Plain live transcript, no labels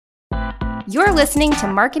You're listening to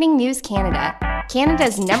Marketing News Canada,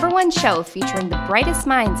 Canada's #1 show featuring the brightest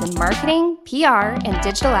minds in marketing, PR, and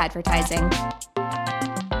digital advertising.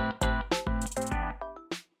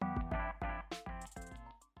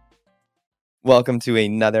 Welcome to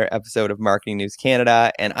another episode of Marketing News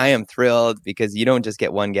Canada, and I am thrilled because you don't just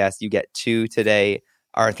get one guest, you get two today,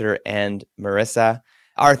 Arthur and Marissa.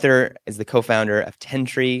 Arthur is the co-founder of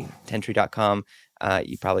Tentree, Tentree.com.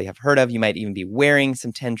 You probably have heard of. You might even be wearing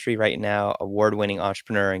some Tentree right now, award-winning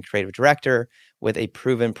entrepreneur and creative director with a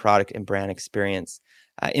proven product and brand experience.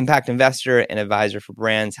 Impact investor and advisor for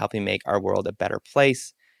brands, helping make our world a better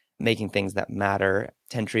place, making things that matter.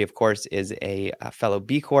 Tentree, of course, is a fellow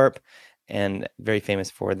B Corp and very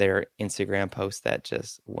famous for their Instagram posts that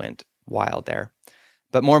just went wild there.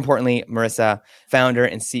 But more importantly, Marissa, founder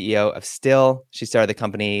and CEO of Still. She started the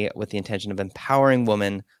company with the intention of empowering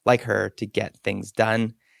women like her to get things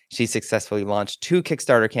done. She successfully launched 2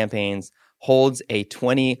 Kickstarter campaigns, holds a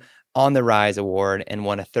 20 on the Rise award, and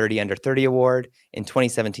won a 30 under 30 award. In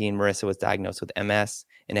 2017, Marissa was diagnosed with MS,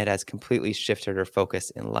 and it has completely shifted her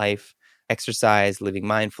focus in life. Exercise, living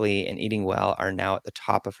mindfully, and eating well are now at the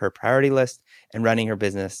top of her priority list, and running her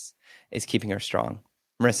business is keeping her strong.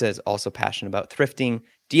 Marissa is also passionate about thrifting,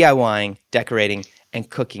 DIYing, decorating, and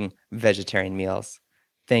cooking vegetarian meals.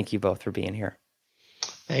 Thank you both for being here.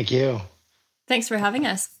 Thank you. Thanks for having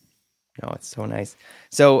us. No, it's so nice.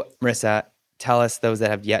 So, Marissa, tell us, those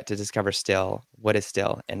that have yet to discover Still, what is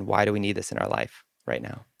Still, and why do we need this in our life right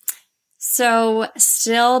now? So,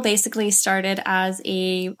 Still basically started as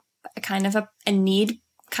a kind of a need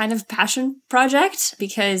kind of passion project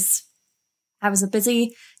because I was a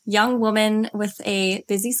busy young woman with a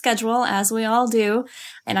busy schedule, as we all do.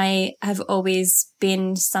 And I have always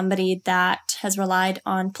been somebody that has relied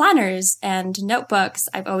on planners and notebooks.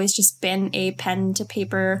 I've always just been a pen to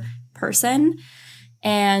paper person.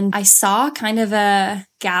 And I saw kind of a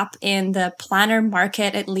gap in the planner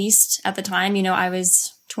market, at least at the time. You know, I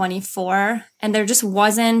was 24 and there just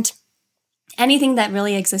wasn't anything that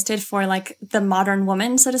really existed for like the modern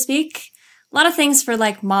woman, so to speak. A lot of things for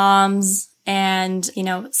like moms and, you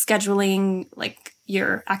know, scheduling like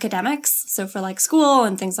your academics. So for like school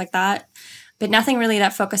and things like that, but nothing really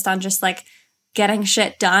that focused on just like getting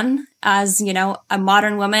shit done as, you know, a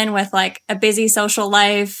modern woman with like a busy social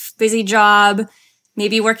life, busy job,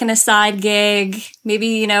 maybe working a side gig, maybe,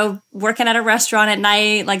 you know, working at a restaurant at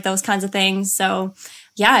night, like those kinds of things. So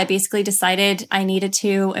yeah, I basically decided I needed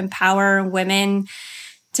to empower women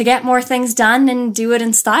to get more things done and do it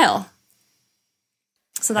in style.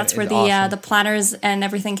 So that's where the planners and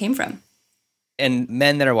everything came from. And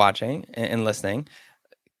men that are watching and listening,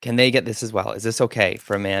 can they get this as well? Is this okay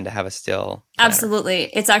for a man to have a Still planner?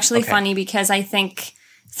 Absolutely. It's actually funny because I think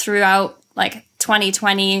throughout like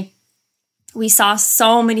 2020, we saw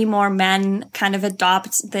so many more men kind of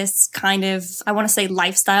adopt this kind of, I want to say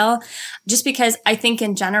lifestyle, just because I think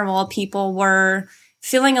in general, people were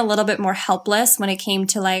feeling a little bit more helpless when it came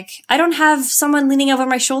to like, I don't have someone leaning over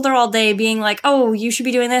my shoulder all day being like, oh, you should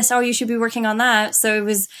be doing this. Oh, you should be working on that. So it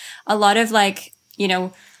was a lot of like, you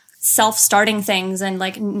know, self-starting things and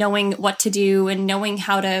like knowing what to do and knowing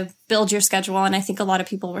how to build your schedule. And I think a lot of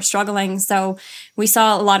people were struggling. So we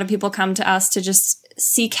saw a lot of people come to us to just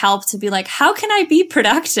seek help to be like, how can I be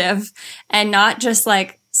productive and not just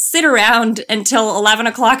like sit around until 11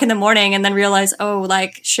 o'clock in the morning and then realize, oh,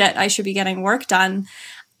 like shit, I should be getting work done.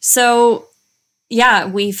 So yeah,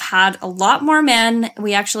 we've had a lot more men.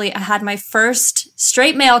 We actually had my first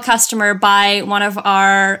straight male customer buy one of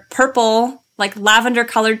our purple, like lavender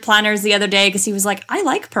colored planners the other day because he was like, I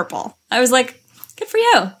like purple. I was like, good for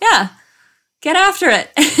you. Yeah, get after it.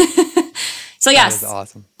 So yes,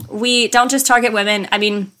 awesome. We don't just target women. I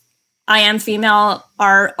mean, I am female.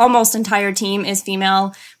 Our almost entire team is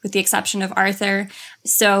female with the exception of Arthur.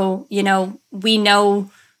 So, you know, we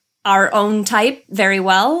know our own type very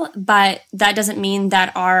well, but that doesn't mean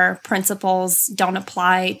that our principles don't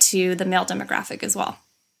apply to the male demographic as well.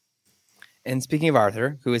 And speaking of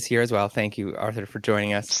Arthur, who is here as well, thank you, Arthur, for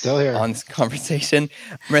joining us Still here on this conversation.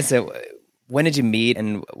 Marissa, when did you meet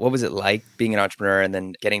and what was it like being an entrepreneur and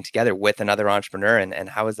then getting together with another entrepreneur and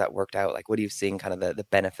how has that worked out? Like, what are you seeing kind of the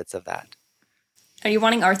benefits of that? Are you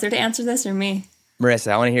wanting Arthur to answer this or me?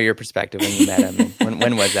 Marissa, I want to hear your perspective when you met him.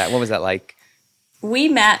 When was that? What was that like? We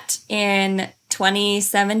met in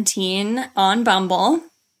 2017 on Bumble.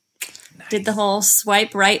 Nice. Did the whole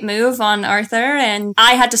swipe right move on Arthur and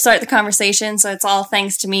I had to start the conversation. So it's all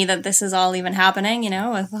thanks to me that this is all even happening, you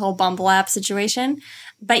know, with the whole Bumble app situation.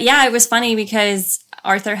 But yeah, it was funny because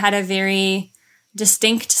Arthur had a very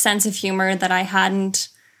distinct sense of humor that I hadn't,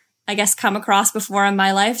 I guess, come across before in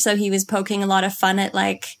my life. So he was poking a lot of fun at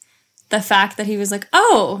like the fact that he was like,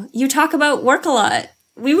 oh, you talk about work a lot.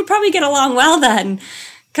 We would probably get along well then,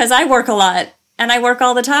 because I work a lot and I work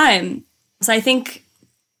all the time. So I think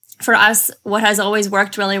for us, what has always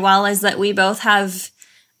worked really well is that we both have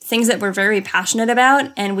things that we're very passionate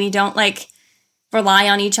about, and we don't like rely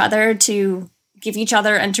on each other to give each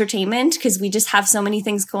other entertainment, because we just have so many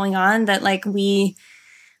things going on that like we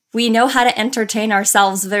know how to entertain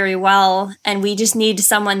ourselves very well, and we just need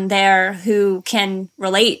someone there who can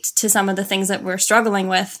relate to some of the things that we're struggling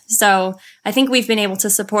with. So I think we've been able to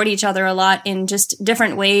support each other a lot in just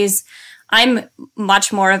different ways. I'm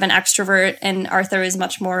much more of an extrovert and Arthur is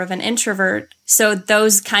much more of an introvert. So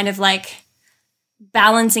those kind of like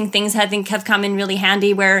balancing things I think have come in really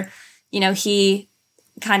handy, where, you know, he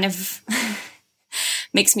kind of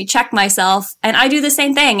makes me check myself and I do the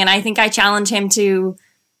same thing. And I think I challenge him to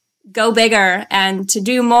go bigger and to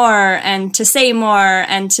do more and to say more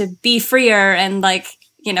and to be freer. And like,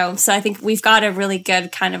 you know, so I think we've got a really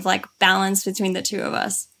good kind of like balance between the two of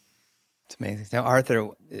us. It's amazing. Now, Arthur,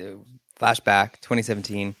 flashback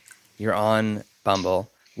 2017, you're on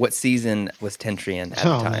Bumble. What season was Tentry in at the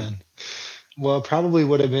time? Man. Well, probably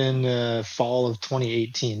would have been fall of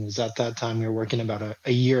 2018. Because at that time we were working about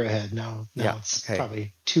a year ahead. Now it's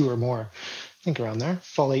probably 2 or more. I think around there.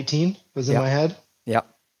 Fall 18 was in my head. Yep.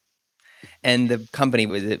 And the company,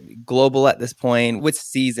 was it global at this point? What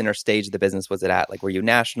season or stage of the business was it at? Like, were you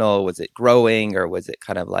national? Was it growing? Or was it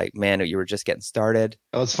kind of like, man, you were just getting started?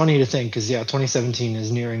 Well, it's funny to think because, 2017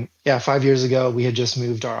 is nearing. 5 years ago, we had just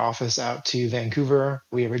moved our office out to Vancouver.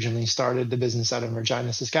 We originally started the business out of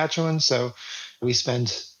Regina, Saskatchewan. So we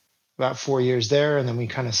spent about 4 years there, and then we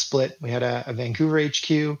kind of split. We had a Vancouver HQ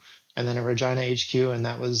and then a Regina HQ. And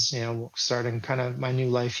that was, starting kind of my new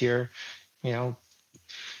life here,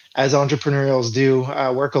 as entrepreneurials do,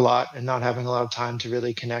 work a lot and not having a lot of time to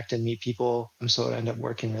really connect and meet people. So it ended up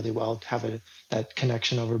working really well to have that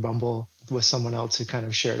connection over Bumble with someone else who kind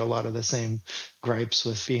of shared a lot of the same gripes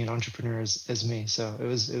with being an entrepreneur as me. So it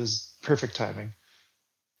was perfect timing.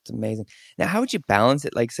 It's amazing. Now, how would you balance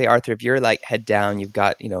it? Like, say, Arthur, if you're like head down, you've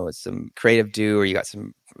got, some creative due, or you got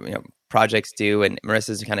some, projects due, and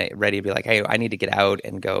Marissa's kind of ready to be like, hey, I need to get out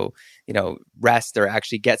and go, rest or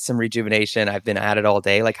actually get some rejuvenation. I've been at it all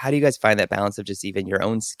day. Like, how do you guys find that balance of just even your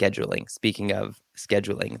own scheduling? Speaking of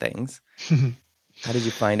scheduling things, how did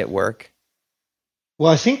you find it work?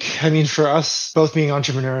 Well, for us, both being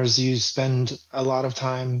entrepreneurs, you spend a lot of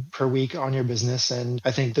time per week on your business. And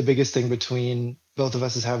I think the biggest thing between both of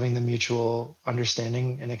us is having the mutual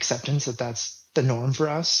understanding and acceptance that that's the norm for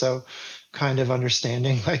us. So kind of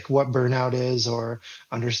understanding like what burnout is, or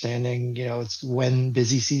understanding, it's when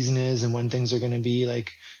busy season is and when things are going to be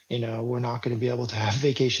like, we're not going to be able to have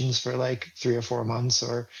vacations for like 3 or 4 months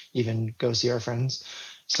or even go see our friends.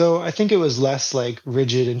 So I think it was less like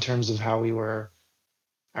rigid in terms of how we were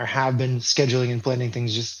or have been scheduling and planning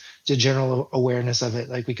things, just the general awareness of it.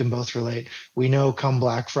 Like we can both relate. We know come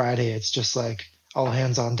Black Friday, it's just like all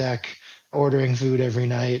hands on deck, ordering food every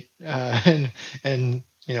night, and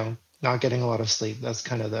not getting a lot of sleep. That's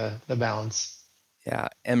kind of the balance. Yeah.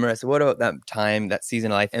 And Marissa, what about that time, that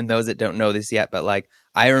season of life? And those that don't know this yet, but like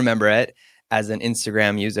I remember it as an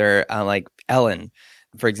Instagram user, like Ellen,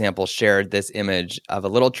 for example, shared this image of a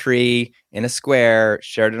little tree in a square,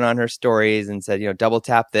 shared it on her stories and said, double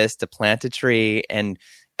tap this to plant a tree. And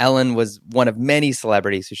Ellen was one of many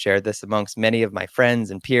celebrities who shared this amongst many of my friends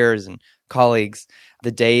and peers and colleagues.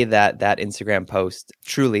 The day that Instagram post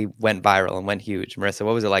truly went viral and went huge. Marissa,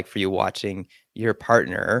 what was it like for you watching your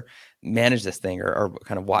partner manage this thing or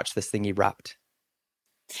kind of watch this thing erupt?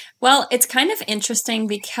 Well, it's kind of interesting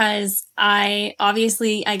because I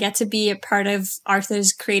get to be a part of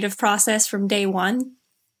Arthur's creative process from day one.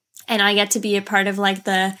 And I get to be a part of like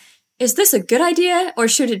is this a good idea or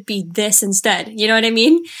should it be this instead? You know what I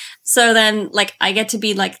mean? So then like I get to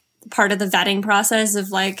be like part of the vetting process of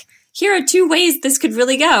like, here are 2 ways this could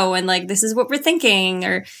really go. And like, this is what we're thinking,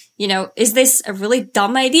 or, is this a really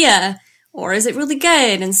dumb idea or is it really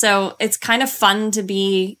good? And so it's kind of fun to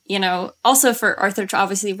be, also for Arthur to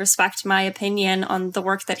obviously respect my opinion on the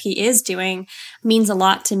work that he is doing means a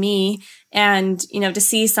lot to me. And, to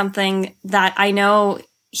see something that I know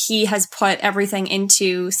he has put everything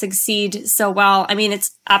into succeed so well. I mean,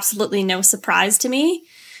 it's absolutely no surprise to me.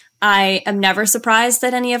 I am never surprised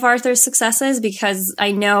at any of Arthur's successes because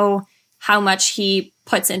I know how much he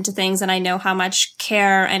puts into things and I know how much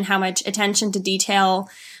care and how much attention to detail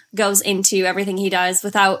goes into everything he does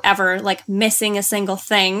without ever like missing a single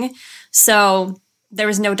thing. So there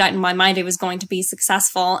was no doubt in my mind it was going to be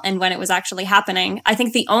successful. And when it was actually happening, I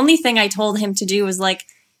think the only thing I told him to do was like,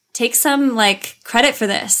 take some like credit for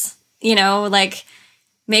this, like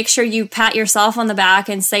make sure you pat yourself on the back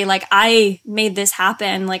and say, like, I made this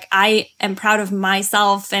happen. Like, I am proud of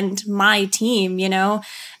myself and my team, you know?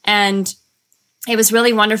 And it was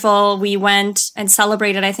really wonderful. We went and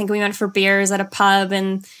celebrated. I think we went for beers at a pub,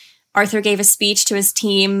 and Arthur gave a speech to his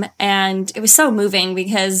team, and it was so moving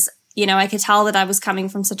because, you know, I could tell that I was coming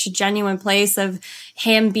from such a genuine place of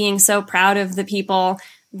him being so proud of the people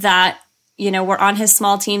that, you know, were on his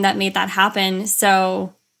small team that made that happen.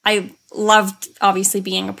 So I loved obviously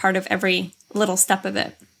being a part of every little step of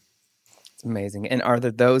it. It's amazing. And are there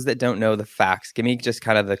those that don't know the facts? Give me just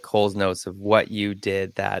kind of the Coles Notes of what you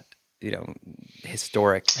did that, you know,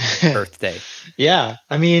 historic birthday. Yeah.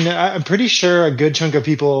 I mean, I'm pretty sure a good chunk of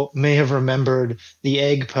people may have remembered the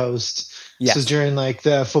egg post. Yes. This was during like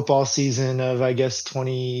the football season of, I guess,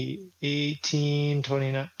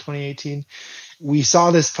 2018. We saw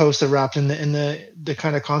this post that wrapped in the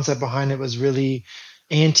kind of concept behind it was really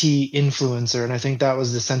anti-influencer. And I think that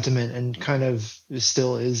was the sentiment, and kind of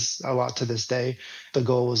still is a lot to this day. The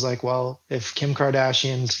goal was like, well, if Kim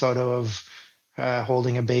Kardashian's photo of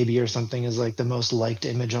holding a baby or something is like the most liked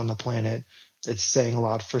image on the planet, it's saying a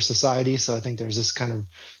lot for society. So I think there's this kind of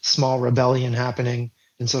small rebellion happening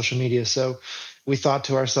in social media. So we thought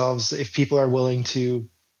to ourselves, if people are willing to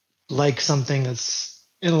like something that's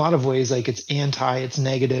in a lot of ways, like it's it's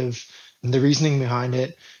negative, and the reasoning behind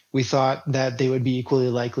it, we thought that they would be equally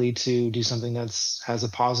likely to do something that's has a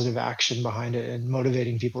positive action behind it and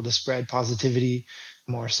motivating people to spread positivity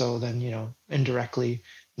more so than, you know, indirectly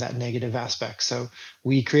that negative aspect. So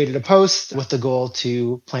we created a post with the goal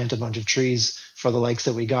to plant a bunch of trees for the likes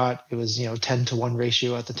that we got. It was, 10-to-1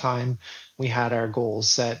 ratio at the time. We had our goals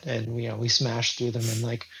set, and we smashed through them in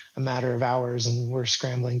like a matter of hours, and we're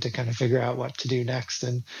scrambling to kind of figure out what to do next.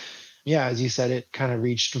 And yeah, as you said, it kind of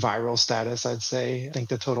reached viral status, I'd say. I think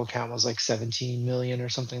the total count was like 17 million or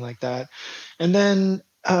something like that. And then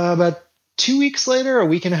about 2 weeks later, a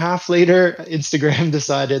week and a half later, Instagram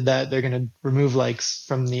decided that they're going to remove likes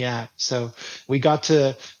from the app. So we got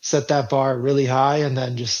to set that bar really high and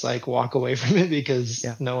then just like walk away from it because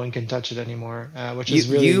no one can touch it anymore, which is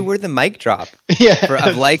really... You were the mic drop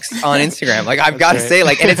of likes on Instagram. Like, I've got to say,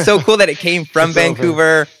 like, and it's so cool that it came from it's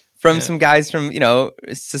Vancouver, from some guys from,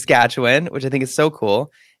 Saskatchewan, which I think is so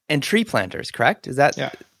cool. And tree planters, correct? Is that...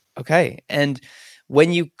 Yeah. Okay. And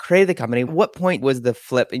when you created the company, what point was the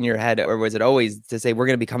flip in your head, or was it always to say, we're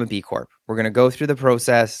going to become a B Corp? We're going to go through the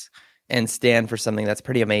process and stand for something that's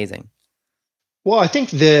pretty amazing? Well, I think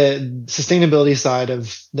the sustainability side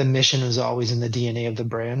of the mission was always in the DNA of the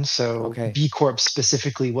brand. So B Corp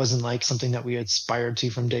specifically wasn't like something that we aspired to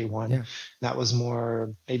from day one. Yeah. That was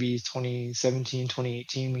more maybe 2017,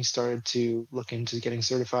 2018, we started to look into getting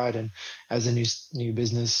certified. And as a new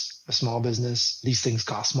business, a small business, these things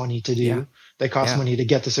cost money to do. Yeah. They cost money to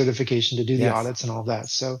get the certification, to do the audits and all that.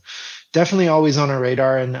 So definitely always on our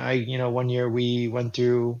radar. And one year we went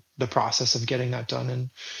through the process of getting that done, and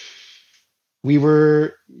we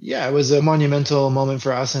were, it was a monumental moment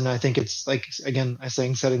for us. And I think it's like, again, I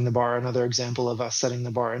saying setting the bar, another example of us setting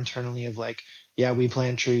the bar internally of like, we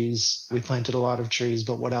plant trees, we planted a lot of trees,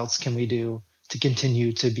 but what else can we do to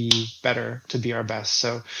continue to be better, to be our best?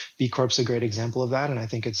 So B Corp's a great example of that. And I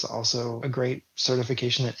think it's also a great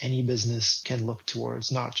certification that any business can look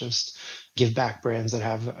towards, not just give back brands that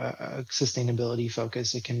have a sustainability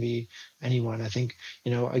focus. It can be anyone. I think,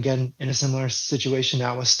 again, in a similar situation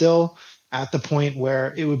now, was still at the point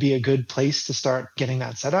where it would be a good place to start getting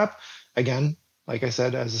that set up. Again, like I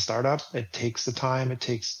said, as a startup, it takes the time, it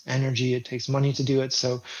takes energy, it takes money to do it.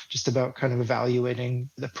 So just about kind of evaluating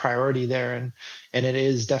the priority there. And it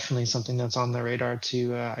is definitely something that's on the radar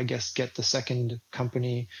to, get the second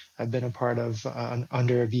company I've been a part of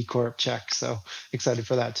under a B Corp check. So excited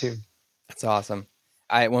for that too. That's awesome.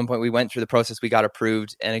 At one point we went through the process, we got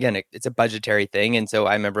approved. And again, it's a budgetary thing. And so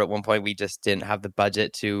I remember at one point we just didn't have the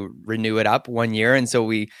budget to renew it up 1 year. And so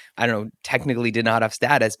we, technically did not have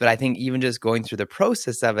status, but I think even just going through the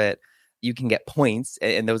process of it, you can get points.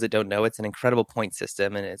 And those that don't know, it's an incredible point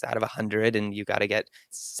system, and it's out of 100, and you got to get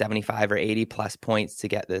 75 or 80 plus points to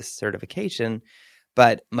get this certification.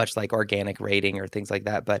 But much like organic rating or things like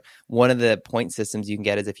that. But one of the point systems you can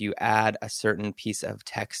get is if you add a certain piece of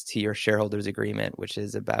text to your shareholders agreement, which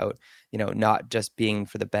is about, not just being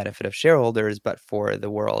for the benefit of shareholders, but for the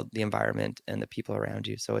world, the environment, and the people around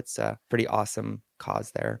you. So it's a pretty awesome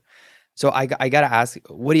cause there. So I got to ask,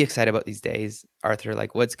 what are you excited about these days, Arthur?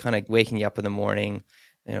 Like, what's kind of waking you up in the morning?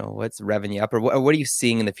 What's revving you up? Or what are you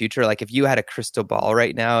seeing in the future? Like, if you had a crystal ball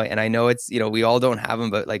right now, and I know it's, we all don't have them,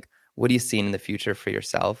 but like, what are you seeing in the future for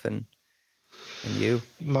yourself and you?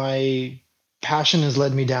 My passion has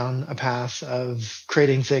led me down a path of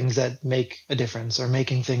creating things that make a difference, or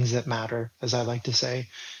making things that matter, as I like to say.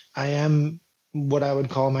 I am what I would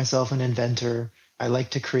call myself an inventor. I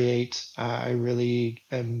like to create. I really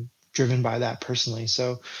am driven by that personally.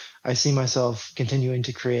 So I see myself continuing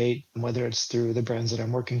to create, whether it's through the brands that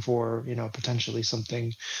I'm working for, potentially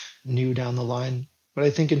something new down the line. But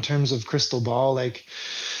I think in terms of crystal ball, like,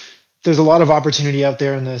 there's a lot of opportunity out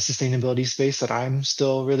there in the sustainability space that I'm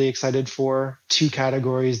still really excited for. Two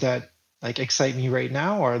categories that like excite me right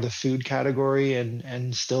now are the food category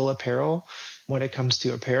and still apparel. When it comes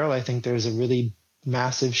to apparel, I think there's a really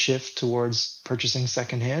massive shift towards purchasing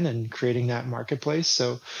secondhand and creating that marketplace.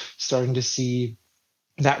 So starting to see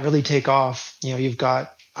that really take off. You've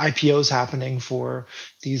got IPOs happening for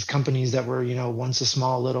these companies that were, once a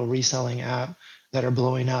small little reselling app that are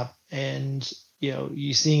blowing up. And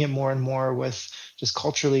you're seeing it more and more with just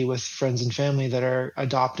culturally with friends and family that are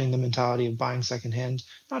adopting the mentality of buying secondhand,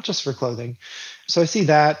 not just for clothing. So I see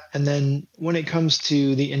that. And then when it comes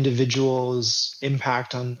to the individual's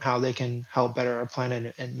impact on how they can help better our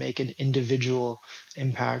planet and make an individual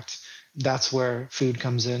impact, that's where food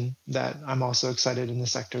comes in, that I'm also excited in the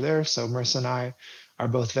sector there. So Marissa and I are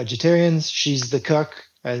both vegetarians. She's the cook,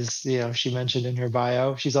 as she mentioned in her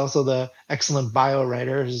bio. She's also the excellent bio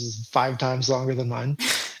writer, which is 5 times longer than mine.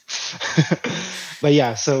 But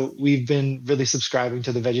yeah, so we've been really subscribing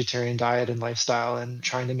to the vegetarian diet and lifestyle and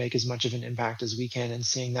trying to make as much of an impact as we can and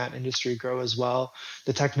seeing that industry grow as well.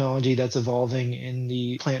 The technology that's evolving in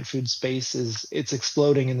the plant food space it's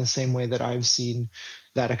exploding in the same way that I've seen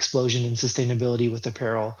that explosion in sustainability with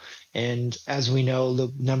apparel. And as we know,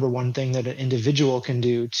 the number one thing that an individual can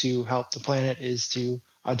do to help the planet is to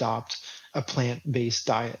adopt a plant-based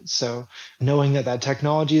diet. So knowing that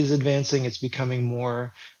technology is advancing, it's becoming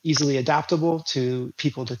more easily adaptable to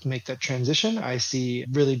people to make that transition. I see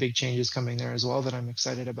really big changes coming there as well that I'm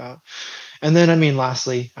excited about. And then,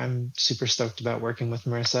 lastly, I'm super stoked about working with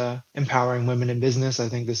Marissa, empowering women in business. I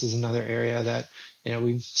think this is another area that,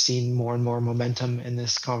 we've seen more and more momentum in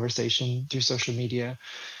this conversation through social media,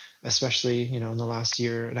 especially, in the last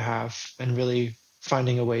year and a half, and really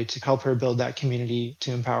finding a way to help her build that community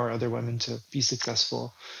to empower other women to be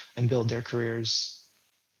successful and build their careers.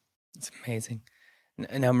 It's amazing.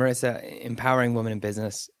 Now, Marissa, empowering women in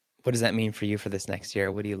business, what does that mean for you for this next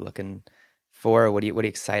year? What are you looking for? What are you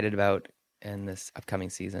excited about in this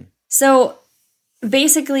upcoming season? So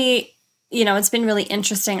basically, it's been really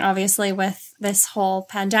interesting, obviously, with this whole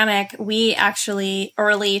pandemic. We actually,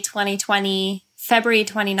 early 2020, February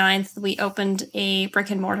 29th, we opened a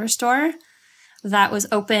brick and mortar store that was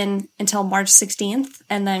open until March 16th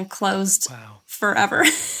and then closed forever.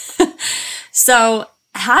 So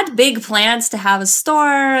had big plans to have a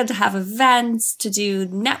store, to have events, to do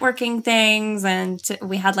networking things. And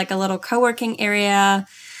we had like a little co-working area.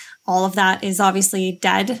 All of that is obviously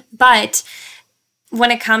dead. But when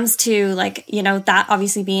it comes to that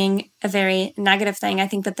obviously being a very negative thing, I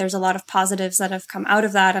think that there's a lot of positives that have come out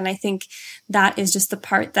of that. And I think that is just the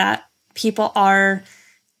part that people are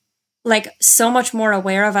so much more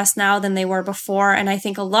aware of us now than they were before. And I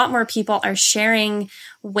think a lot more people are sharing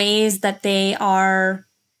ways that they are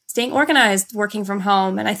staying organized, working from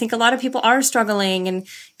home. And I think a lot of people are struggling and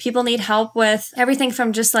people need help with everything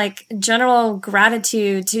from just general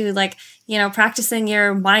gratitude to practicing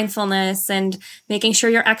your mindfulness and making sure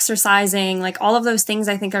you're exercising. All of those things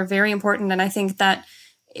I think are very important. And I think that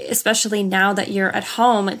especially now that you're at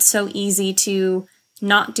home, it's so easy to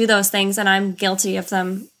not do those things. And I'm guilty of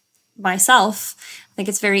them myself. I think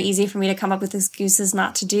it's very easy for me to come up with excuses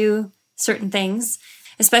not to do certain things.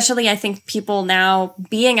 Especially, I think people now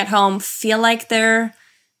being at home feel like they're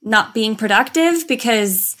not being productive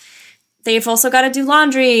because they've also got to do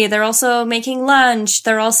laundry. They're also making lunch.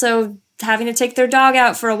 They're also having to take their dog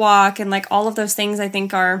out for a walk. And all of those things I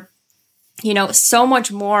think are, so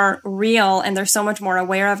much more real and they're so much more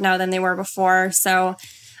aware of now than they were before. So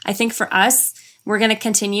I think for us, we're going to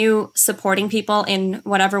continue supporting people in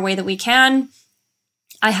whatever way that we can.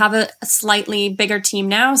 I have a slightly bigger team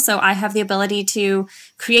now, so I have the ability to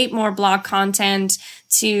create more blog content,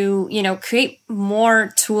 to, create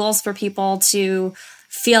more tools for people to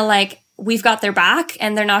feel like we've got their back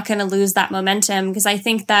and they're not going to lose that momentum. Because I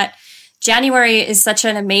think that January is such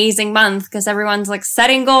an amazing month because everyone's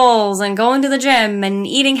setting goals and going to the gym and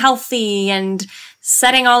eating healthy and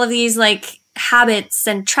setting all of these habits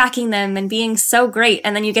and tracking them and being so great.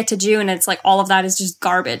 And then you get to June and it's all of that is just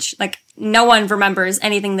garbage. No one remembers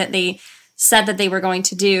anything that they said that they were going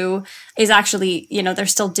to do is actually, they're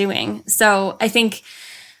still doing. So I think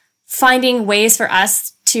finding ways for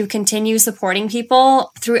us to continue supporting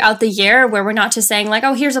people throughout the year, where we're not just saying like,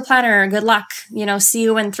 oh, here's a planner, good luck, see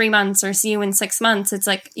you in 3 months or see you in 6 months. It's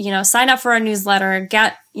like, sign up for our newsletter,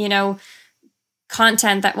 get,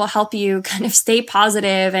 content that will help you kind of stay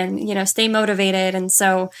positive and, stay motivated. And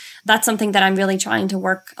so that's something that I'm really trying to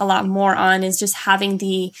work a lot more on, is just having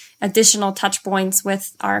the additional touch points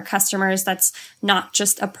with our customers. That's not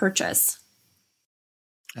just a purchase.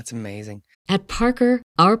 That's amazing. At Parker,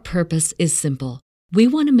 our purpose is simple. We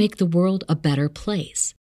want to make the world a better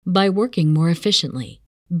place by working more efficiently,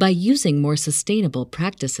 by using more sustainable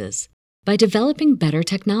practices, by developing better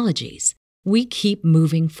technologies. We keep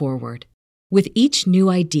moving forward. With each new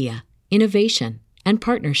idea, innovation, and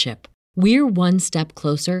partnership, we're one step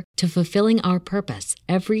closer to fulfilling our purpose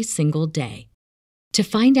every single day. To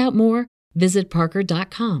find out more, visit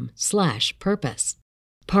parker.com/purpose.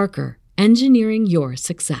 Parker, engineering your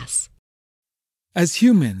success. As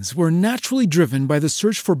humans, we're naturally driven by the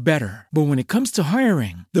search for better. But when it comes to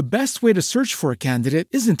hiring, the best way to search for a candidate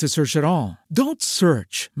isn't to search at all. Don't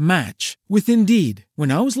search, match with Indeed.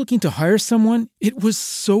 When I was looking to hire someone, it was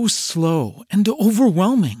so slow and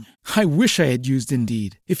overwhelming. I wish I had used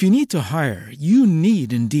Indeed. If you need to hire, you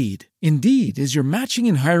need Indeed. Indeed is your matching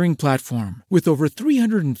and hiring platform with over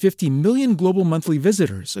 350 million global monthly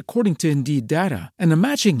visitors, according to Indeed data, and a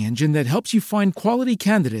matching engine that helps you find quality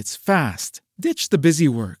candidates fast. Ditch the busy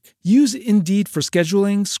work. Use Indeed for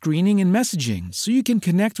scheduling, screening, and messaging so you can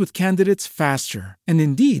connect with candidates faster. And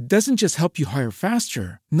Indeed doesn't just help you hire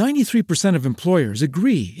faster. 93% of employers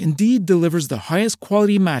agree Indeed delivers the highest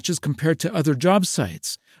quality matches compared to other job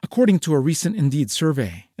sites, according to a recent Indeed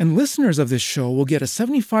survey. And listeners of this show will get a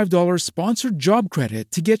 $75 sponsored job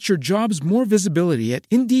credit to get your jobs more visibility at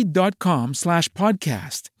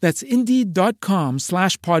Indeed.com/podcast. That's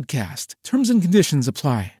Indeed.com/podcast. Terms and conditions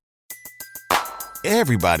apply.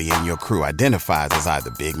 Everybody in your crew identifies as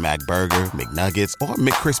either Big Mac Burger, McNuggets, or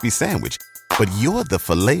McCrispy Sandwich. But you're the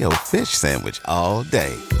Filet-O-Fish Sandwich all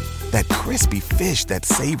day. That crispy fish, that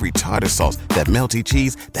savory tartar sauce, that melty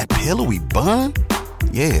cheese, that pillowy bun.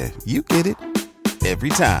 Yeah, you get it. Every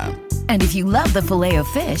time. And if you love the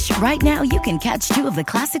Filet-O-Fish, right now you can catch two of the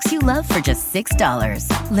classics you love for just $6.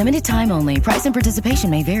 Limited time only. Price and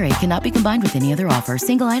participation may vary. Cannot be combined with any other offer.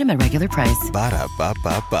 Single item at regular price.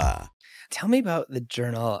 Ba-da-ba-ba-ba. Tell me about the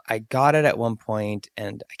journal. I got it at one point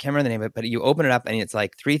and I can't remember the name of it, but you open it up and it's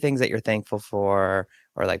like 3 things that you're thankful for,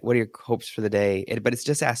 or like, what are your hopes for the day? But it's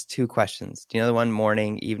just asked 2 questions. Do you know the one,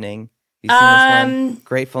 morning, evening? You seen this one?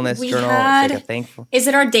 Gratefulness journal. It's like a thankful. Is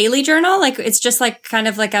it our daily journal? Like it's just like kind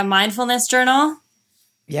of like a mindfulness journal?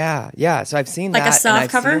 Yeah. So I've seen like that. Like a soft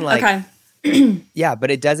cover? Okay. Yeah,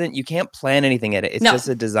 but it doesn't, you can't plan anything in it. It's just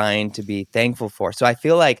a design to be thankful for. So I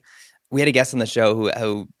feel like we had a guest on the show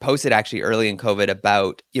who posted actually early in COVID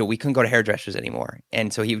about, we couldn't go to hairdressers anymore.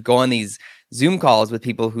 And so he would go on these Zoom calls with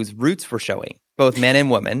people whose roots were showing, both men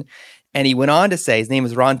and women. And he went on to say, his name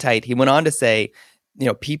is Ron Tite. He went on to say,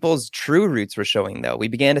 people's true roots were showing though. We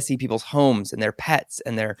began to see people's homes and their pets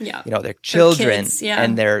and their, their children their kids,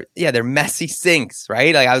 and their messy sinks,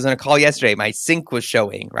 right? Like I was on a call yesterday, my sink was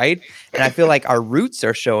showing, right? And I feel like our roots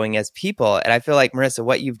are showing as people. And I feel like, Marissa,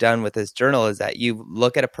 what you've done with this journal is that you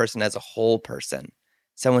look at a person as a whole person,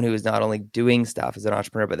 someone who is not only doing stuff as an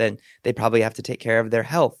entrepreneur, but then they probably have to take care of their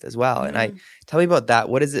health as well. Mm-hmm. And tell me about that.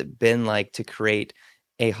 What has it been like to create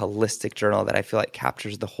a holistic journal that I feel like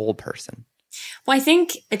captures the whole person? Well, I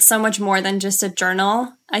think it's so much more than just a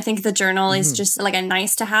journal. I think the journal is just like a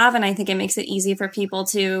nice to have. And I think it makes it easy for people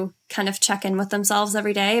to kind of check in with themselves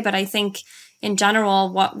every day. But I think in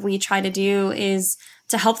general, what we try to do is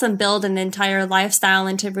to help them build an entire lifestyle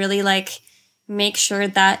and to really like make sure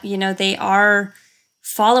that, they are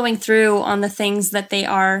following through on the things that they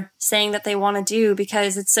are saying that they want to do,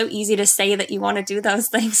 because it's so easy to say that you want to do those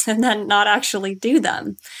things and then not actually do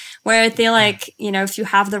them. Where I feel like, if you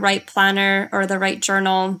have the right planner or the right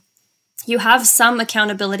journal, you have some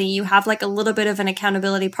accountability, you have like a little bit of an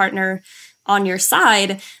accountability partner on your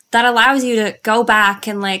side that allows you to go back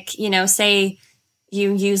and like, say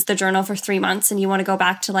you use the journal for 3 months and you want to go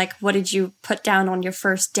back to like, what did you put down on your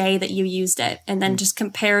first day that you used it? And then just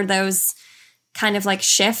compare those kind of like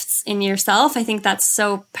shifts in yourself. I think that's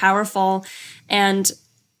so powerful. And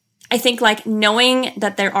I think like knowing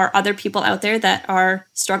that there are other people out there that are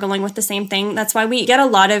struggling with the same thing. That's why we get a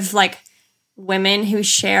lot of like women who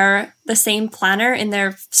share the same planner in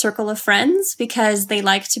their circle of friends, because they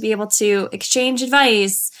like to be able to exchange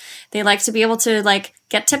advice. They like to be able to like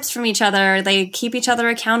get tips from each other. They keep each other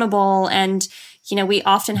accountable. And, we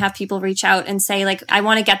often have people reach out and say like, I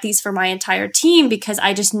want to get these for my entire team because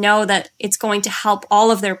I just know that it's going to help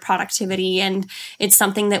all of their productivity. And it's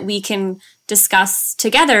something that we can discuss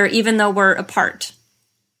together, even though we're apart.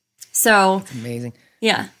 So it's amazing.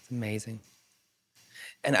 Yeah. It's amazing.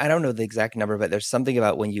 And I don't know the exact number, but there's something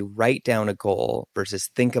about when you write down a goal versus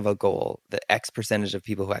think of a goal, the X percentage of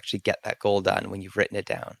people who actually get that goal done when you've written it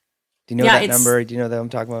down. Do you know that number? Do you know that I'm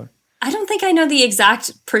talking about? I don't think I know the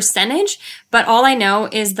exact percentage, but all I know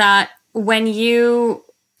is that when you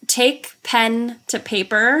take pen to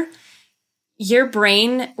paper, your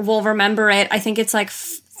brain will remember it. I think it's like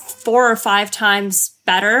 4 or 5 times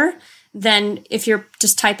better than if you're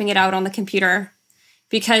just typing it out on the computer,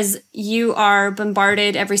 because you are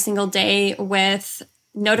bombarded every single day with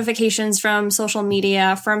notifications from social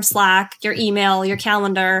media, from Slack, your email, your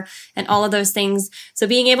calendar, and all of those things. So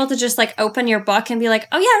being able to just like open your book and be like,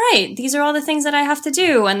 oh yeah, right, these are all the things that I have to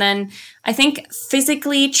do. And then I think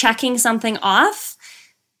physically checking something off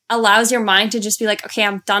allows your mind to just be like, okay,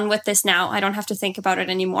 I'm done with this now. I don't have to think about it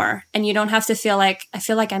anymore. And you don't have to feel like, I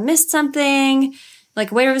feel like I missed something. Like,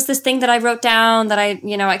 where was this thing that I wrote down that I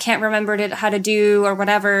can't remember how to do or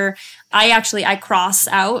whatever. I cross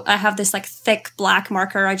out. I have this like thick black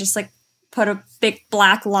marker. I just like put a big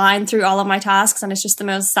black line through all of my tasks, and it's just the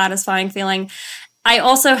most satisfying feeling. I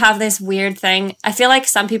also have this weird thing. I feel like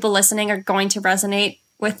some people listening are going to resonate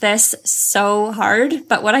with this so hard.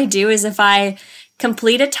 But what I do is if I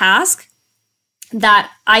complete a task that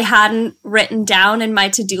I hadn't written down in my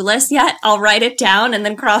to-do list yet, I'll write it down and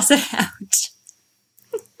then cross it out.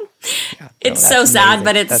 Yeah, it's so sad,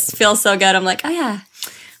 but it feels so good. I'm like, oh yeah,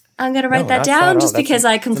 I'm going to write that down just because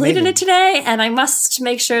I completed it today, and I must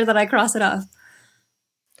make sure that I cross it off.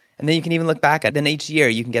 And then you can even look back at, then each year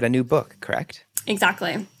you can get a new book, correct?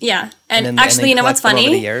 Exactly. Yeah. And actually, you know what's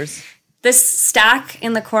funny? This stack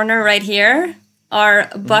in the corner right here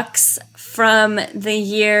are books from the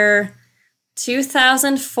year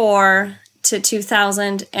 2004 to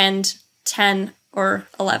 2010 or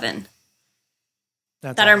 11.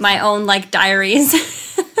 That awesome. Are my own like diaries.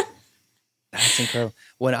 That's incredible.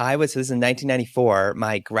 When this is in 1994,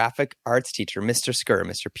 my graphic arts teacher,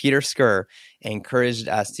 Mr. Peter Skur, encouraged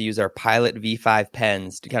us to use our Pilot V5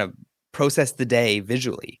 pens to kind of process the day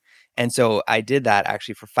visually. And so I did that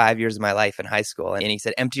actually for 5 years of my life in high school. And he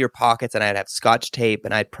said, empty your pockets, and I'd have Scotch tape,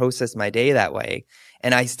 and I'd process my day that way.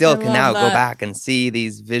 And I still can now go back and see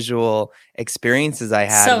these visual experiences I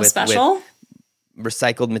had with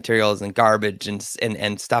recycled materials and garbage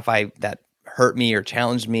and stuff that hurt me or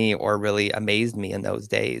challenged me or really amazed me in those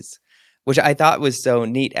days, which I thought was so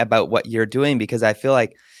neat about what you're doing, because I feel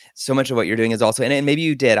like so much of what you're doing is also, and maybe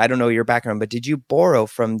you did, I don't know your background, but did you borrow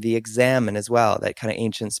from the Examen as well, that kind of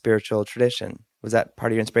ancient spiritual tradition? Was that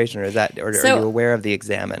part of your inspiration, or are you aware of the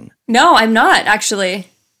Examen? No, I'm not actually.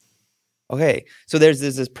 Okay. So there's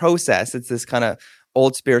this process. It's this kind of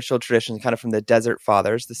old spiritual tradition, kind of from the Desert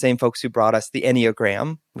Fathers, the same folks who brought us the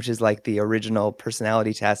Enneagram, which is like the original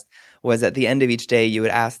personality test, was at the end of each day, you would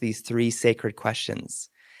ask these 3 sacred questions.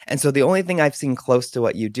 And so the only thing I've seen close to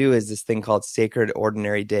what you do is this thing called Sacred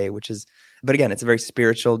Ordinary Day, but again, it's a very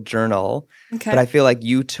spiritual journal. Okay. But I feel like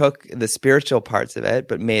you took the spiritual parts of it,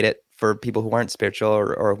 but made it for people who aren't spiritual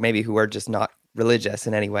or maybe who are just not religious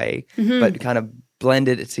in any way, but kind of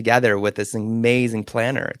blended it together with this amazing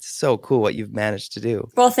planner. It's so cool what you've managed to do.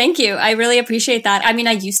 Well, thank you. I really appreciate that. I mean,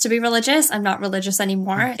 I used to be religious. I'm not religious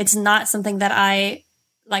anymore. It's not something that I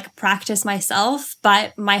like practice myself,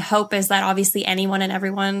 but my hope is that obviously anyone and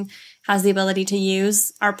everyone has the ability to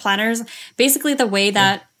use our planners. Basically, the way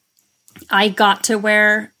that I got to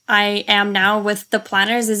where I am now with the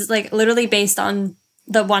planners is like literally based on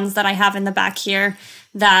the ones that I have in the back here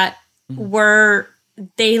that were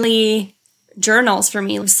daily journals for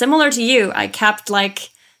me. Similar to you, I kept like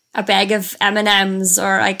a bag of M&Ms,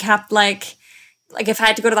 or I kept like if I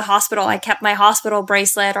had to go to the hospital, I kept my hospital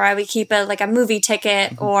bracelet, or I would keep a movie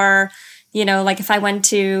ticket, or, like if I went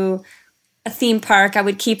to a theme park, I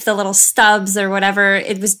would keep the little stubs or whatever.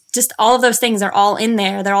 It was just all of those things are all in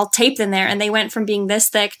there. They're all taped in there, and they went from being this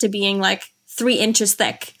thick to being like 3 inches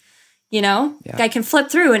thick. Yeah. I can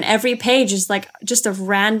flip through, and every page is like just a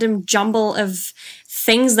random jumble of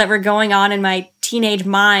things that were going on in my teenage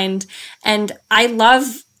mind. And I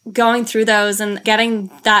love going through those and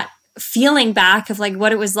getting that feeling back of like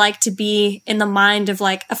what it was like to be in the mind of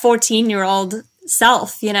like a 14-year-old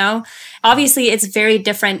self, Obviously, it's very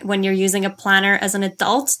different when you're using a planner as an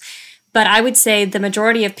adult, but I would say the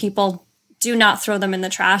majority of people do not throw them in the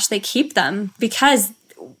trash. They keep them, because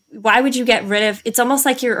why would you get rid of, it's almost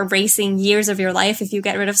like you're erasing years of your life if you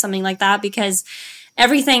get rid of something like that, because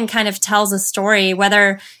everything kind of tells a story,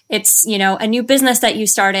 whether it's, you know, a new business that you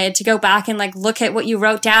started, to go back and like look at what you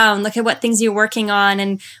wrote down, look at what things you're working on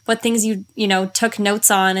and what things you know, took notes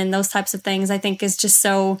on, and those types of things, I think is just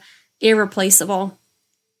so irreplaceable.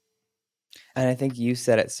 And I think you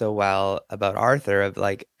said it so well about Arthur, of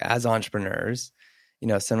like, as entrepreneurs, you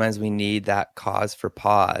know, sometimes we need that cause for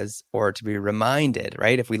pause, or to be reminded,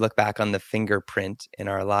 right? If we look back on the fingerprint in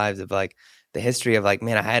our lives of like the history of like,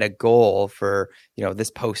 man, I had a goal for, you know,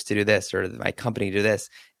 this post to do this, or my company to do this.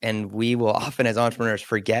 And we will often as entrepreneurs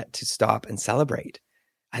forget to stop and celebrate.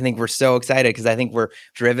 I think we're so excited because I think we're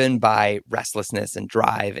driven by restlessness and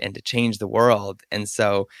drive and to change the world. And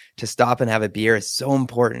so to stop and have a beer is so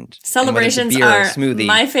important. Celebrations are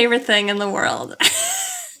my favorite thing in the world.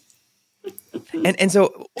 And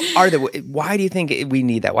so, Arthur, why do you think we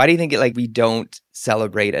need that? Why do you think we don't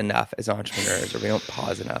celebrate enough as entrepreneurs, or we don't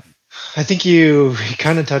pause enough? I think you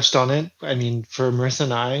kind of touched on it. I mean, for Marissa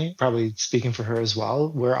and I, probably speaking for her as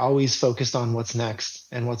well, we're always focused on what's next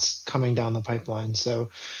and what's coming down the pipeline. So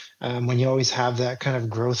when you always have that kind of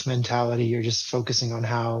growth mentality, you're just focusing on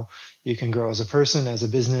how you can grow as a person, as a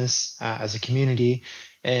business, as a community.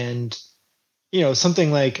 And, you know,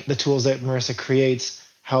 something like the tools that Marissa creates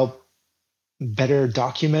help better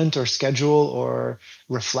document or schedule or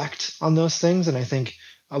reflect on those things. And I think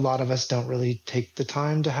a lot of us don't really take the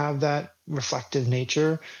time to have that reflective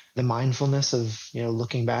nature, the mindfulness of, you know,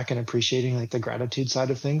 looking back and appreciating like the gratitude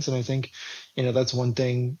side of things. And I think, you know, that's one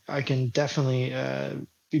thing I can definitely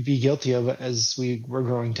be guilty of as we were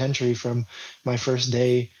growing Tentree. From my first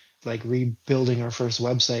day, like rebuilding our first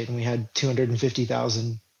website, and we had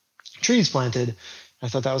 250,000 trees planted. I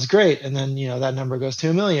thought that was great. And then, you know, that number goes to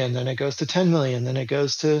 1 million, then it goes to 10 million, then it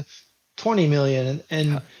goes to 20 million.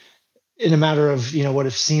 And in a matter of, you know, what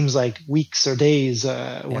it seems like weeks or days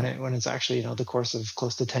when it's actually, you know, the course of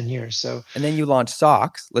close to 10 years. So, and then you launched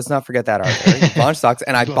socks. Let's not forget that, Arthur. You launched socks,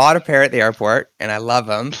 and I bought a pair at the airport, and I love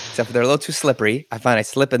them, except for they're a little too slippery. I find I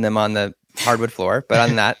slip in them on the hardwood floor, but other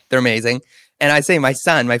than that, they're amazing. And I say my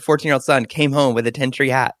 14-year-old son came home with a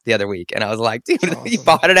Tentree hat the other week. And I was like, dude, awesome. You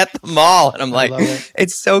bought it at the mall. And I'm like,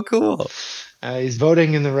 it's so cool. He's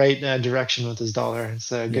voting in the right direction with his dollar.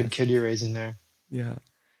 It's a good kid you're raising there. Yeah.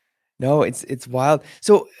 No, it's wild.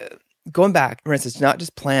 So going back, Marissa, it's not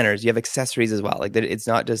just planners. You have accessories as well. Like that, it's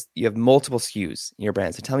not just, you have multiple SKUs in your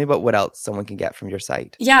brand. So tell me about what else someone can get from your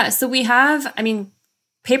site. Yeah. So we have,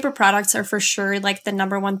 paper products are for sure like the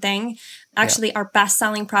number one thing. Actually, our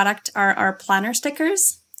best-selling product are our planner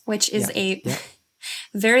stickers, which is a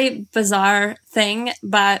very bizarre thing.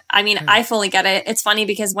 But I fully get it. It's funny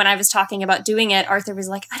because when I was talking about doing it, Arthur was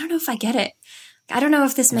like, I don't know if I get it. I don't know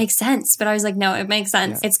if this makes sense. But I was like, no, it makes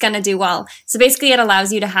sense. It's going to do well. So basically, it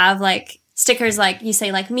allows you to have like stickers like you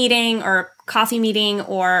say like meeting or coffee meeting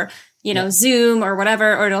or you know, Zoom or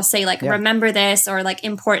whatever, or it'll say like, remember this or like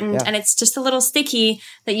important. Yeah. And it's just a little sticky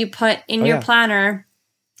that you put in your planner.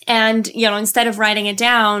 And, you know, instead of writing it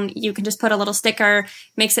down, you can just put a little sticker,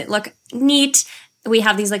 makes it look neat. We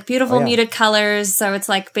have these like beautiful muted colors. So it's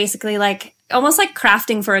like basically like almost like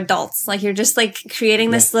crafting for adults. Like you're just like creating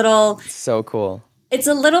this little. So cool. It's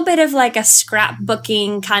a little bit of like a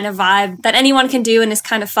scrapbooking kind of vibe that anyone can do and is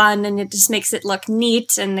kind of fun, and it just makes it look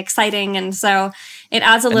neat and exciting. And so it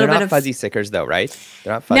adds a little bit of fuzzy stickers though, right?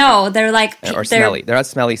 They're not fuzzy. No, they're like or smelly. They're not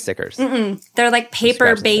smelly stickers. They're like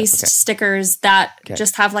paper-based stickers that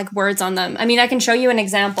just have like words on them. I can show you an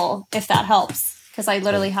example if that helps, because I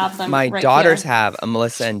literally have them. My right daughters here. have a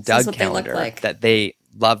Melissa and Doug calendar that they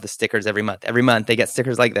love the stickers every month. Every month they get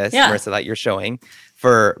stickers like this, Marissa, that you're showing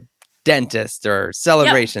for dentists or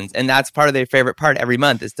celebrations. And that's part of their favorite part every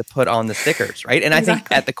month is to put on the stickers, right? And I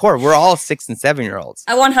think at the core, we're all 6 and 7 year olds.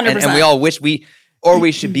 100%. And we all wish we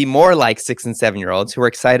should be more like 6 and 7 year olds who are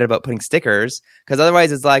excited about putting stickers, because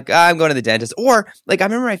otherwise it's like, I'm going to the dentist. Or like, I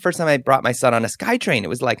remember my first time I brought my son on a SkyTrain, it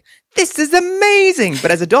was like, this is amazing. But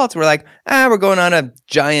as adults, we're like, we're going on a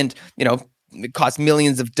giant, you know, it costs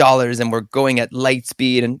millions of dollars and we're going at light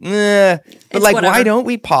speed and but like whatever. Why don't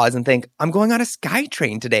we pause and think, I'm going on a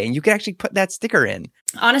SkyTrain today, and you can actually put that sticker in.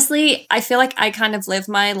 Honestly, I feel like I kind of live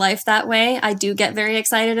my life that way. I do get very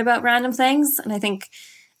excited about random things, and I think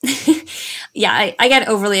I get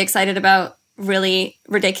overly excited about really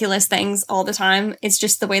ridiculous things all the time. It's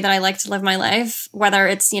just the way that I like to live my life, whether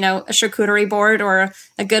it's, you know, a charcuterie board or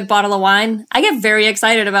a good bottle of wine. I get very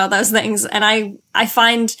excited about those things, and I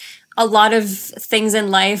find a lot of things in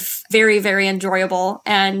life very, very enjoyable.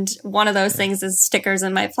 And one of those things is stickers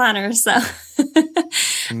in my planner. So,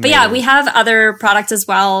 but yeah, we have other products as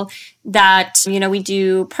well that, you know, we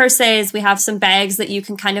do purses. We have some bags that you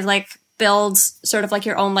can kind of like build sort of like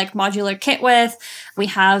your own like modular kit with. We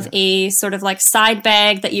have a sort of like side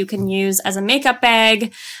bag that you can use as a makeup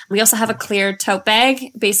bag. We also have a clear tote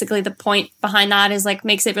bag. Basically, the point behind that is like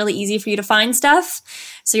makes it really easy for you to find stuff.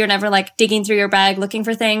 So you're never like digging through your bag looking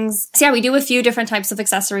for things. So yeah, we do a few different types of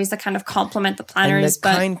accessories that kind of complement the planners. And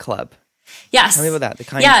the Kind Club. Yes. Tell me about that. The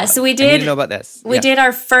Kind Club. So we did. I need to know about this. We did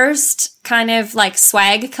our first kind of like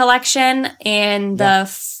swag collection in the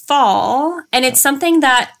fall. And it's something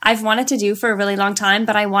that I've wanted to do for a really long time,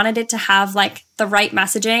 but I wanted it to have like the right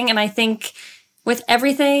messaging. And I think with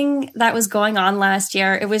everything that was going on last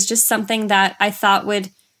year, it was just something that I thought would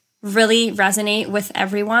really resonate with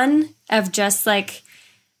everyone, of just like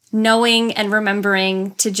knowing and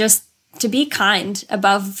remembering to be kind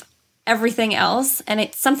above everything else. And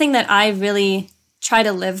it's something that I really try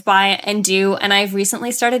to live by and do. And I've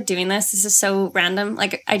recently started doing this. This is so random.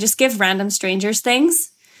 Like I just give random strangers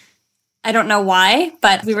things. I don't know why,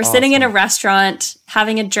 but we were sitting in a restaurant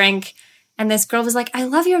having a drink, and this girl was like, I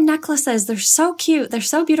love your necklaces. They're so cute. They're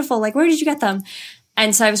so beautiful. Like, where did you get them?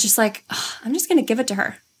 And so I was just like, I'm just going to give it to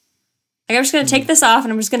her. Like, I'm just going to take this off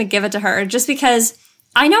and I'm just going to give it to her, just because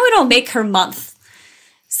I know it'll make her month.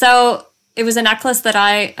 So it was a necklace that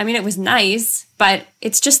I mean, it was nice, but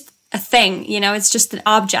it's just a thing, you know, it's just an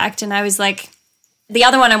object. And I was like, the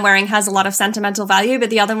other one I'm wearing has a lot of sentimental value,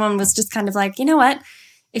 but the other one was just kind of like, you know what?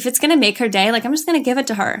 If it's going to make her day, like, I'm just going to give it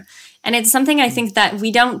to her. And it's something I think that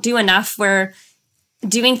we don't do enough, where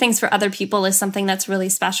doing things for other people is something that's really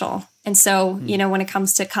special. And so, you know, when it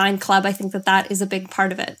comes to Kind Club, I think that that is a big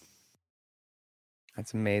part of it.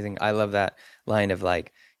 That's amazing. I love that line of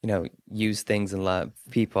like, you know, use things and love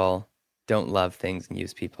people. Don't love things and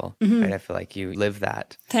use people. Right? I feel like you live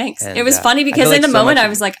that. Thanks. And, it was funny because in the moment I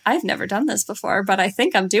was like, like, I've never done this before, but I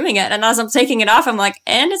think I'm doing it. And as I'm taking it off, I'm like,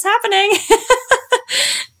 and it's happening.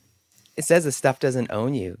 It says the stuff doesn't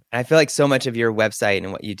own you. And I feel like so much of your website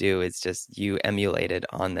and what you do is just you emulated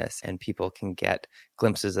on this, and people can get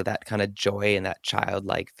glimpses of that kind of joy and that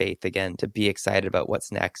childlike faith again, to be excited about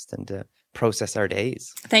what's next and to process our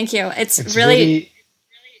days. Thank you. It's really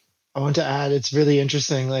I want to add, it's really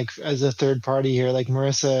interesting, like as a third party here, like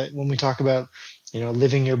Marissa, when we talk about, you know,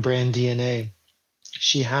 living your brand DNA,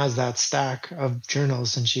 she has that stack of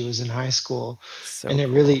journals since she was in high school. So and it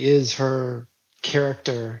cool. really is her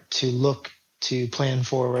character to look to plan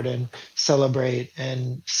forward and celebrate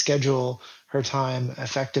and schedule her time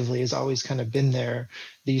effectively, has always kind of been there.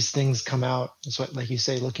 These things come out. It's what, like you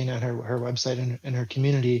say, looking at her website and her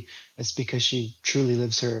community, it's because she truly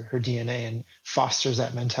lives her DNA and fosters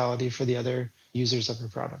that mentality for the other users of her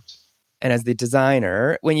product. And as the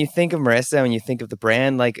designer, when you think of Marissa, when you think of the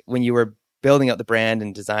brand, like when you were building out the brand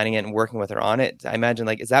and designing it and working with her on it, I imagine,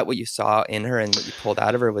 like, is that what you saw in her and what you pulled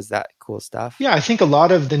out of her? Was that cool stuff? Yeah, I think a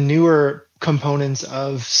lot of the newer components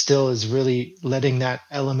of Still is really letting that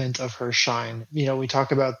element of her shine. You know, we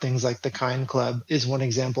talk about things like the Kind Club is one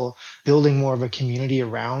example, building more of a community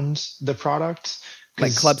around the product.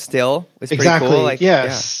 Like Club Still is pretty exactly, cool. Like,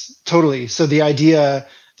 yes, totally. So the idea,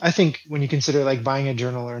 I think when you consider like buying a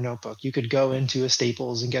journal or a notebook, you could go into a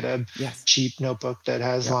Staples and get a cheap notebook that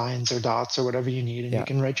has lines or dots or whatever you need, and you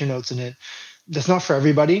can write your notes in it. That's not for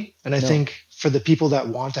everybody. And I think for the people that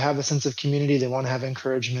want to have a sense of community, they want to have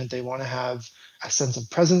encouragement, they want to have a sense of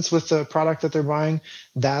presence with the product that they're buying.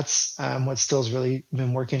 That's what Still's really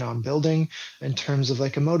been working on building in terms of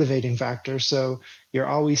like a motivating factor. So you're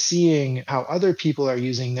always seeing how other people are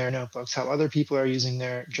using their notebooks, how other people are using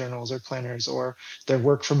their journals or planners or their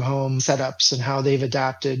work from home setups, and how they've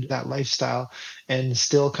adapted that lifestyle, and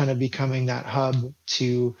Still kind of becoming that hub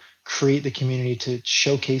to create the community, to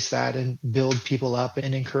showcase that and build people up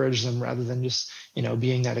and encourage them, rather than just, you know,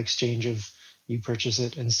 being that exchange of you purchase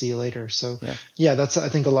it and see you later. So yeah, that's, I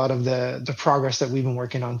think, a lot of the progress that we've been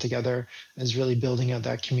working on together is really building out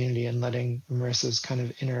that community and letting Marissa's kind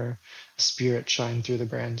of inner spirit shine through the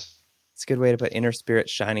brand. It's a good way to put inner spirit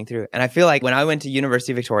shining through. And I feel like when I went to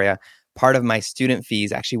University of Victoria, part of my student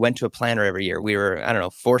fees actually went to a planner every year. We were, I don't know,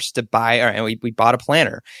 forced to buy, and we bought a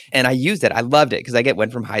planner, and I used it. I loved it because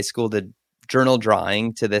went from high school to journal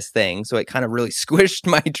drawing to this thing. So it kind of really squished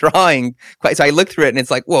my drawing quite. So I looked through it and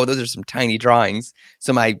it's like, whoa, those are some tiny drawings.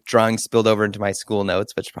 So my drawings spilled over into my school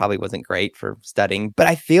notes, which probably wasn't great for studying. But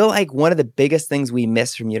I feel like one of the biggest things we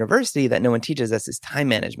miss from university that no one teaches us is time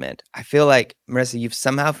management. I feel like, Marissa, you've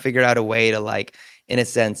somehow figured out a way to, like, in a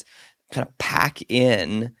sense, kind of pack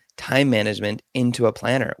in time management into a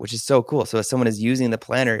planner, which is so cool. So if someone is using the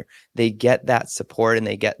planner, they get that support and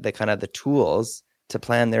they get the kind of the tools to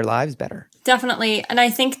plan their lives better. Definitely. And I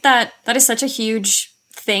think that that is such a huge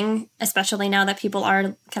thing, especially now that people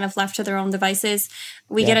are kind of left to their own devices.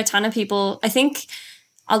 We get a ton of people. I think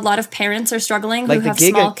a lot of parents are struggling like who have the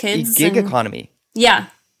small kids. Gig economy. Yeah.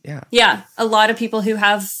 Yeah. Yeah. A lot of people who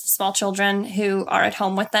have small children who are at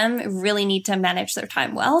home with them really need to manage their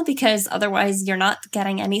time well, because otherwise you're not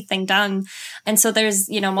getting anything done. And so there's,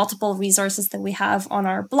 multiple resources that we have on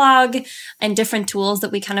our blog and different tools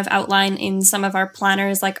that we kind of outline in some of our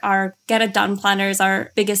planners, like our Get It Done planner is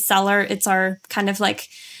our biggest seller. It's our kind of like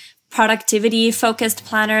productivity focused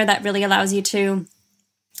planner that really allows you to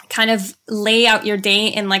kind of lay out your day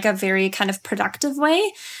in like a very kind of productive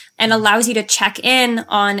way, and allows you to check in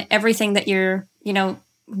on everything that you're,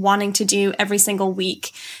 wanting to do every single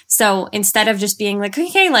week. So instead of just being like,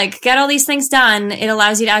 okay, like get all these things done, it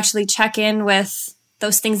allows you to actually check in with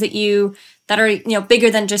those things that are, bigger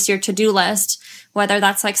than just your to-do list, whether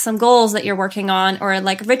that's like some goals that you're working on or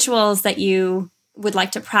like rituals that you would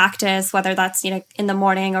like to practice, whether that's, in the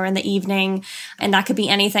morning or in the evening. And that could be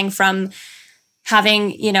anything from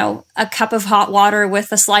having, a cup of hot water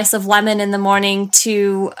with a slice of lemon in the morning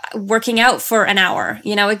to working out for an hour.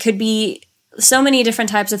 It could be so many different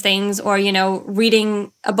types of things, or,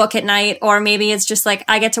 reading a book at night, or maybe it's just like,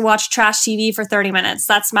 I get to watch trash TV for 30 minutes.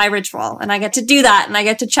 That's my ritual. And I get to do that and I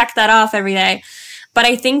get to check that off every day. But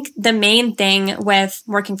I think the main thing with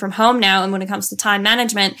working from home now, and when it comes to time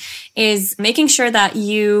management, is making sure that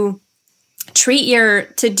you treat your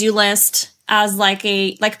to-do list as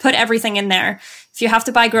put everything in there. If you have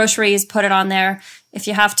to buy groceries, put it on there. If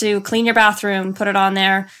you have to clean your bathroom, put it on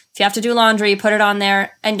there. If you have to do laundry, put it on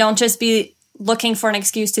there. And don't just be looking for an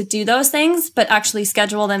excuse to do those things, but actually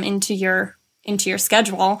schedule them into your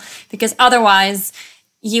schedule, because otherwise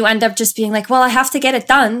you end up just being like, well, I have to get it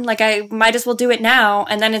done. Like I might as well do it now.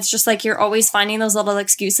 And then it's just like, you're always finding those little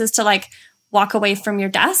excuses to like walk away from your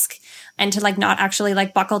desk and to like not actually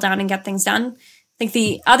like buckle down and get things done. I think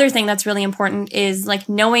the other thing that's really important is like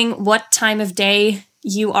knowing what time of day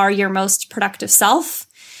you are your most productive self.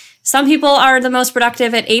 Some people are the most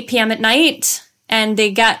productive at 8 p.m. at night and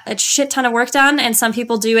they get a shit ton of work done. And some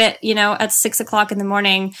people do it, at 6 o'clock in the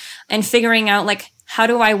morning, and figuring out like, how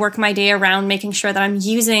do I work my day around making sure that I'm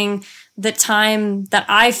using the time that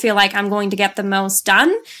I feel like I'm going to get the most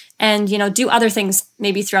done, and, do other things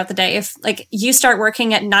maybe throughout the day. If like you start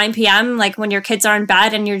working at 9 p.m., like when your kids are in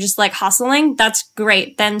bed and you're just like hustling, that's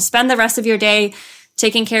great. Then spend the rest of your day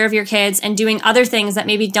taking care of your kids and doing other things that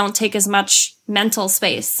maybe don't take as much mental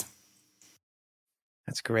space.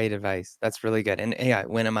 That's great advice. That's really good. And yeah,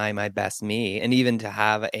 when am I my best me? And even to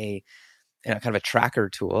have a kind of a tracker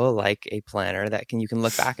tool like a planner that you can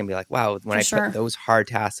look back and be like, wow, when I put those hard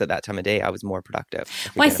tasks at that time of day, I was more productive.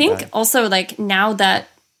 Well, I think also like now that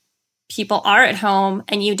people are at home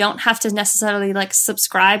and you don't have to necessarily like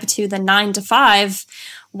subscribe to the 9 to 5,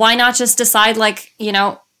 why not just decide like,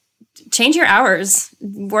 change your hours,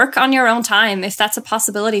 work on your own time if that's a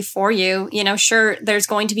possibility for you. Sure, there's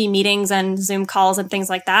going to be meetings and Zoom calls and things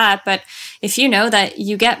like that. But if you know that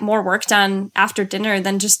you get more work done after dinner,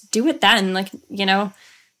 then just do it then. Like, no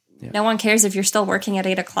one cares if you're still working at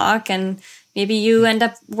 8 o'clock, and maybe you end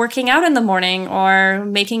up working out in the morning or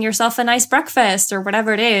making yourself a nice breakfast or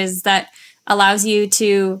whatever it is that allows you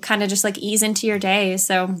to kind of just like ease into your day.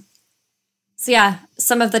 So yeah,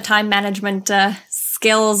 some of the time management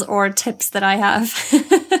skills or tips that I have.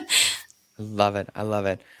 Love it. I love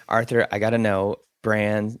it. Arthur, I got to know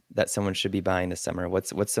brands that someone should be buying this summer.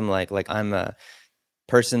 What's some like I'm a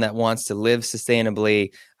person that wants to live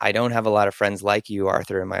sustainably. I don't have a lot of friends like you,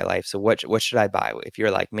 Arthur, in my life. So what should I buy? If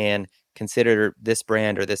you're like, man, consider this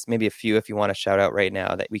brand or this, maybe a few if you want to shout out right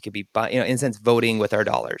now that we could be buying, in a sense, voting with our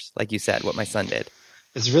dollars, like you said, what my son did.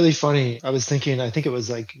 It's really funny. I was thinking, I think it was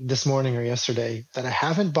like this morning or yesterday, that I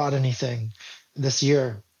haven't bought anything this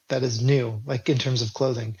year that is new, like in terms of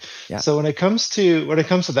clothing. Yeah. So when it comes to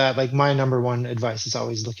that, like my number one advice is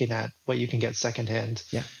always looking at what you can get secondhand.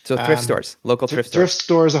 Yeah. So thrift stores, local thrift stores. Thrift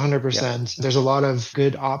stores, 100%. Yeah. There's a lot of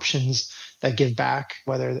good options that give back,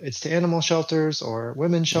 whether it's to animal shelters or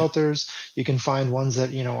women's shelters. You can find ones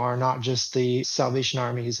that, are not just the Salvation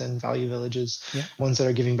Armies and Value Villages, ones that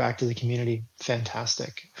are giving back to the community.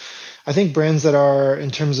 Fantastic. I think brands that are, in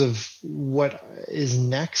terms of what is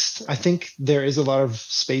next, I think there is a lot of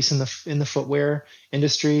space in the footwear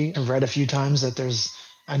industry. I've read a few times that there's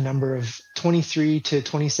a number of 23 to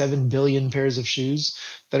 27 billion pairs of shoes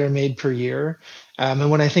that are made per year. And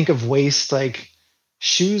when I think of waste, like,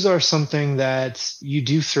 shoes are something that you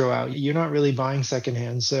do throw out. You're not really buying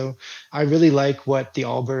secondhand. So I really like what the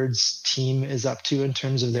Allbirds team is up to in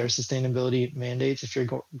terms of their sustainability mandates. If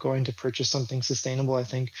you're going to purchase something sustainable, I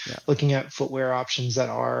think looking at footwear options that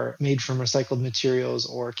are made from recycled materials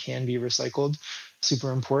or can be recycled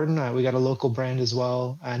super important. We got a local brand as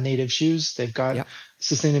well, Native Shoes. They've got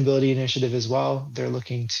sustainability initiative as well. They're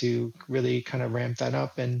looking to really kind of ramp that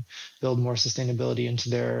up and build more sustainability into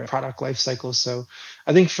their product life cycle. So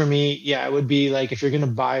I think for me, it would be like, if you're going to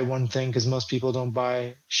buy one thing, because most people don't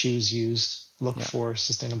buy shoes used, look for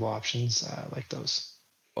sustainable options like those.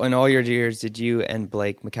 In all your years, did you and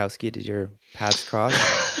Blake Mikowski, did your paths cross?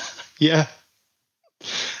 Yeah,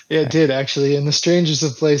 it did actually. In the strangest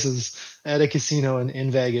of places, at a casino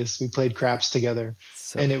in Vegas, we played craps together.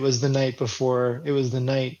 And it was the night before, it was the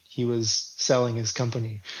night he was selling his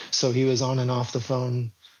company. So he was on and off the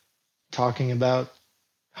phone talking about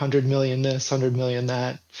 100 million this, 100 million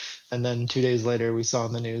that. And then 2 days later, we saw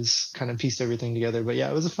in the news, kind of pieced everything together. But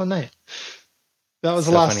it was a fun night. That was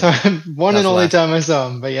the last time, one and only time I saw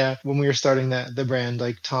him. But when we were starting the brand,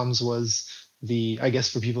 like Tom's was I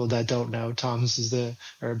guess for people that don't know,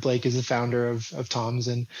 Blake is the founder of Tom's,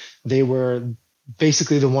 and they were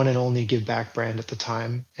basically the one and only give back brand at the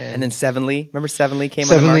time. And then Sevenly, remember Sevenly came on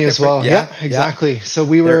the Sevenly market as well. Yeah, exactly. So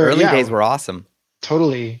we were, their early days were awesome.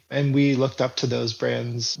 Totally. And we looked up to those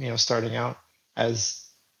brands, starting out, as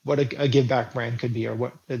what a give back brand could be, or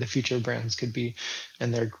what the future brands could be.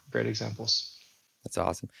 And they're great examples. That's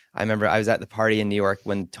awesome. I remember I was at the party in New York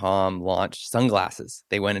when Tom launched sunglasses.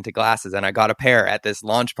 They went into glasses, and I got a pair at this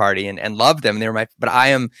launch party and loved them. They were but I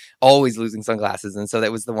am always losing sunglasses. And so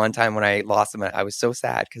that was the one time when I lost them. I was so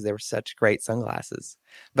sad because they were such great sunglasses.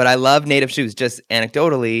 But I love Native Shoes. Just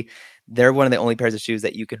anecdotally, they're one of the only pairs of shoes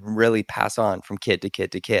that you can really pass on from kid to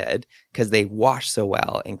kid to kid, because they wash so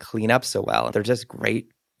well and clean up so well. They're just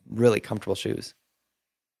great, really comfortable shoes.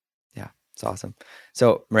 Yeah, it's awesome.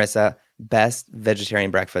 So Marissa, best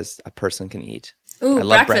vegetarian breakfast a person can eat. Ooh, I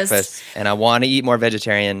love breakfast, and I want to eat more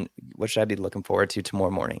vegetarian. What should I be looking forward to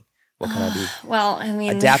tomorrow morning? What can I be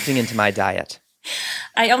adapting into my diet?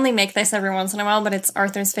 I only make this every once in a while, but it's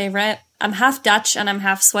Arthur's favorite. I'm half Dutch and I'm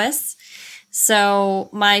half Swiss. So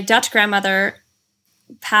my Dutch grandmother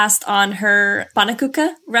passed on her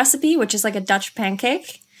pannenkoeken recipe, which is like a Dutch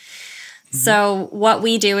pancake. Mm-hmm. So what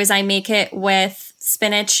we do is I make it with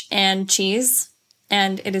spinach and cheese,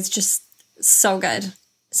 and it is just so good.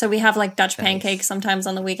 So we have like Dutch pancakes sometimes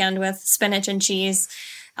on the weekend with spinach and cheese.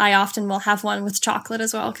 I often will have one with chocolate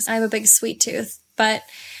as well, because I have a big sweet tooth. But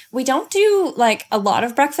we don't do like a lot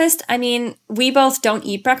of breakfast. I mean, we both don't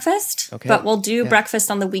eat breakfast, but we'll do breakfast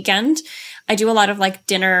on the weekend. I do a lot of like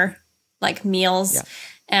dinner, like meals. Yeah.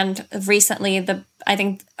 And recently, I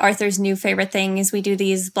think Arthur's new favorite thing is we do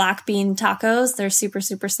these black bean tacos. They're super,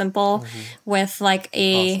 super simple with like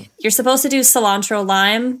you're supposed to do cilantro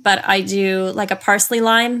lime, but I do like a parsley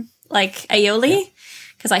lime, like aioli,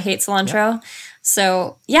 because I hate cilantro. Yeah.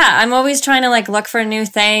 So I'm always trying to like look for new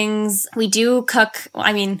things. We do cook.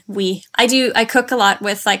 I cook a lot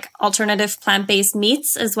with like alternative plant-based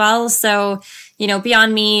meats as well. So,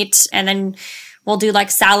 Beyond Meat, and then we'll do like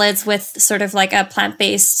salads with sort of like a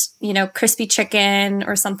plant-based, crispy chicken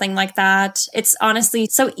or something like that. It's honestly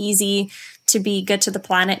so easy to be good to the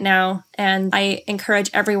planet now. And I encourage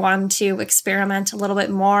everyone to experiment a little bit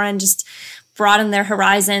more and just broaden their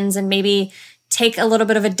horizons, and maybe take a little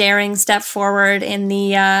bit of a daring step forward in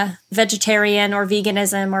the vegetarian or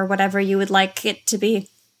veganism or whatever you would like it to be.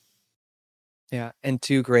 Yeah, and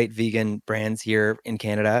two great vegan brands here in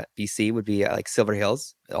Canada, BC, would be like Silver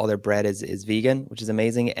Hills. All their bread is vegan, which is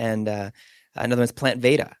amazing. And another one's Plant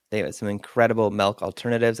Veda. They have some incredible milk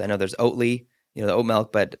alternatives. I know there's Oatly, the oat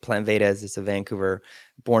milk, but Plant Veda is a Vancouver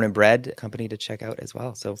born and bred company to check out as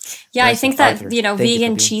well. So I think that,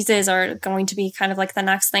 vegan cheeses are going to be kind of like the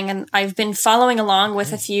next thing. And I've been following along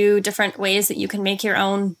with a few different ways that you can make your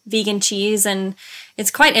own vegan cheese, and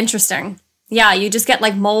it's quite interesting. Yeah, you just get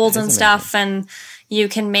like molds and stuff, and you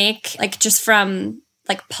can make like just from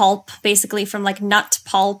like pulp, basically from like nut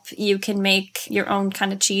pulp, you can make your own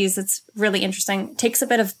kind of cheese. It's really interesting. It takes a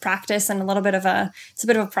bit of practice and it's a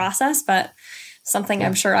bit of a process, but something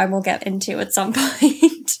I'm sure I will get into at some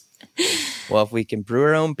point. Well, if we can brew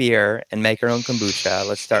our own beer and make our own kombucha,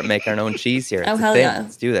 let's start making our own cheese here. Oh, hell yeah.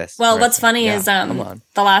 Let's do this. Well, what's funny is the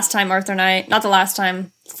last time Arthur and I, not the last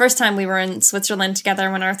time, first time we were in Switzerland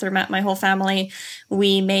together when Arthur met my whole family,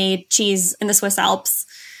 we made cheese in the Swiss Alps.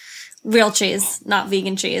 Real cheese, not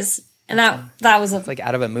vegan cheese. And that was like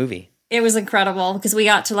out of a movie. It was incredible because we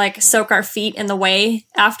got to like soak our feet in the whey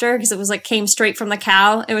after, because it was like came straight from the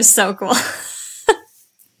cow. It was so cool.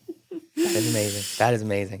 That is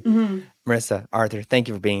amazing. Mm-hmm. Marissa, Arthur, thank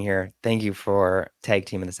you for being here. Thank you for tag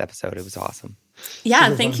teaming this episode. It was awesome.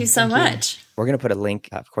 Yeah, thank you so much. We're going to put a link,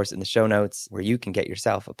 of course, in the show notes where you can get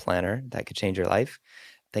yourself a planner that could change your life.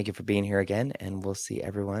 Thank you for being here again, and we'll see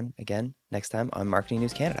everyone again next time on Marketing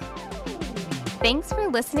News Canada. Thanks for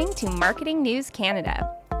listening to Marketing News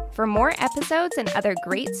Canada. For more episodes and other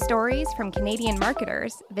great stories from Canadian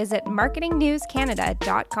marketers, visit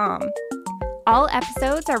marketingnewscanada.com. All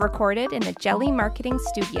episodes are recorded in the Jelly Marketing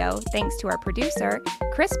Studio thanks to our producer,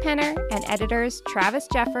 Chris Penner, and editors Travis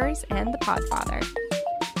Jeffers and The Podfather.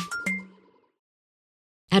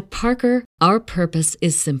 At Parker, our purpose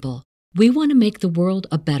is simple. We want to make the world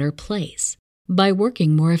a better place by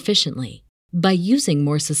working more efficiently, by using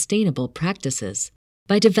more sustainable practices,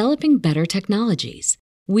 by developing better technologies.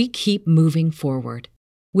 We keep moving forward.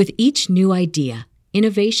 With each new idea,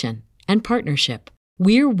 innovation, and partnership,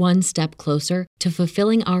 we're one step closer to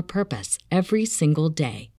fulfilling our purpose every single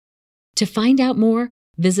day. To find out more,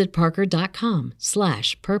 visit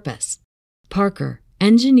parker.com/purpose. Parker,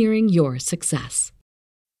 engineering your success.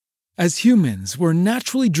 As humans, we're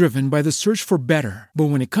naturally driven by the search for better. But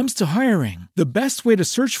when it comes to hiring, the best way to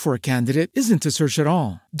search for a candidate isn't to search at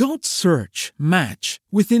all. Don't search, match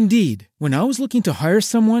with Indeed. When I was looking to hire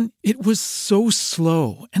someone, it was so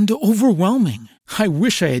slow and overwhelming. I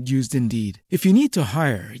wish I had used Indeed. If you need to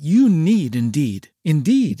hire, you need Indeed.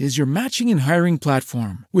 Indeed is your matching and hiring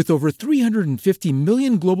platform with over 350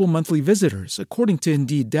 million global monthly visitors, according to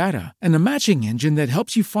Indeed data, and a matching engine that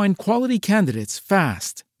helps you find quality candidates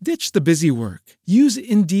fast. Ditch the busy work. Use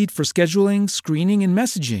Indeed for scheduling, screening, and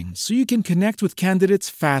messaging so you can connect with candidates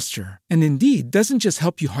faster. And Indeed doesn't just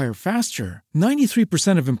help you hire faster.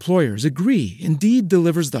 93% of employers agree Indeed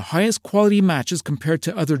delivers the highest quality matches compared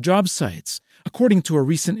to other job sites, according to a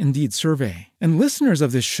recent Indeed survey. And listeners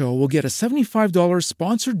of this show will get a $75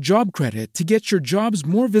 sponsored job credit to get your jobs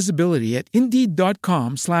more visibility at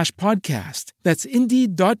Indeed.com/podcast. That's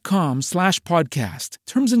Indeed.com/podcast.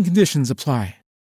 Terms and conditions apply.